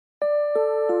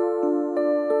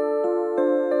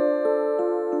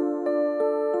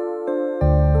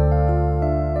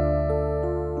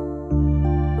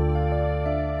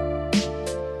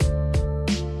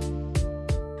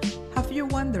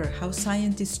how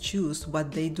scientists choose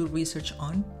what they do research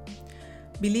on?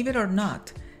 Believe it or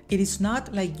not, it is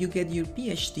not like you get your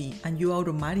PhD and you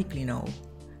automatically know.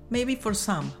 Maybe for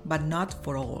some, but not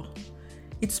for all.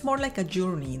 It's more like a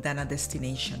journey than a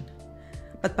destination.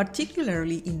 But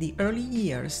particularly in the early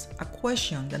years, a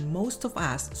question that most of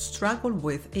us struggle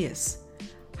with is,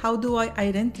 how do I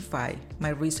identify my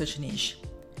research niche?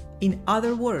 In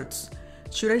other words,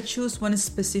 should I choose one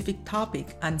specific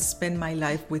topic and spend my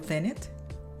life within it?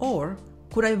 Or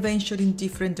could I venture in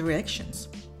different directions?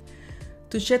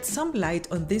 To shed some light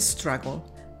on this struggle,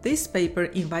 this paper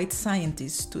invites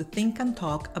scientists to think and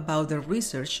talk about their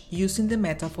research using the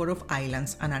metaphor of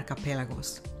islands and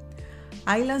archipelagos.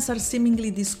 Islands are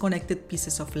seemingly disconnected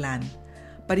pieces of land,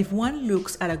 but if one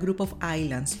looks at a group of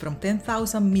islands from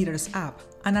 10,000 meters up,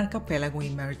 an archipelago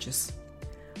emerges.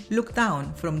 Look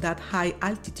down from that high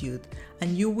altitude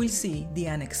and you will see the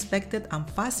unexpected and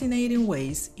fascinating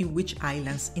ways in which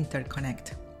islands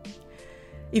interconnect.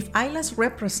 If islands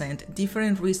represent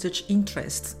different research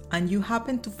interests and you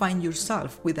happen to find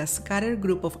yourself with a scattered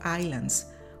group of islands,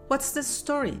 what's the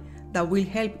story that will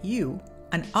help you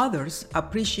and others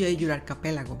appreciate your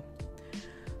archipelago?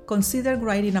 Consider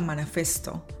writing a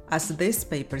manifesto, as this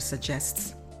paper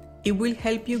suggests. It will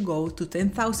help you go to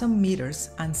 10,000 meters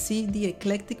and see the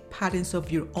eclectic patterns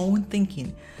of your own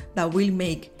thinking that will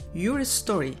make your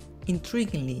story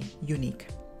intriguingly unique.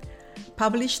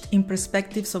 Published in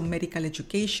Perspectives of Medical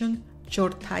Education,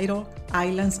 short title,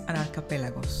 Islands and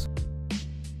Archipelagos.